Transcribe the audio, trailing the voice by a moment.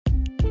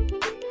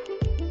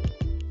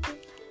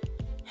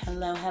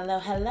Hello, hello,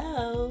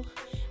 hello.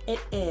 It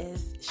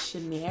is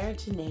Shanir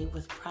Janae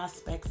with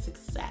Prospect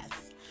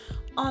Success.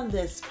 On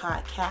this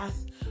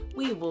podcast,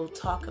 we will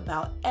talk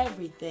about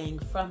everything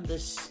from the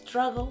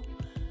struggle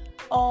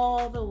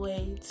all the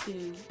way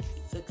to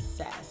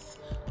success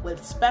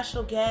with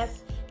special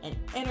guests and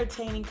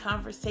entertaining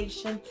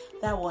conversation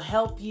that will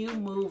help you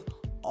move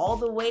all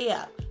the way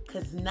up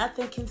because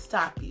nothing can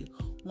stop you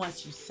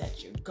once you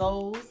set your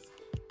goals,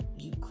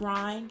 you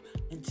grind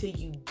until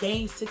you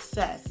gain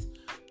success.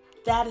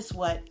 That is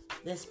what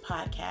this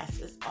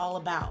podcast is all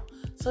about.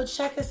 So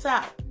check us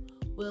out.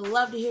 We'd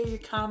love to hear your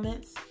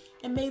comments,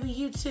 and maybe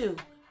you too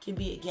can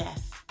be a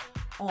guest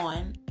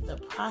on the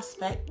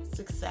Prospect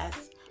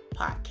Success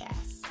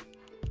Podcast.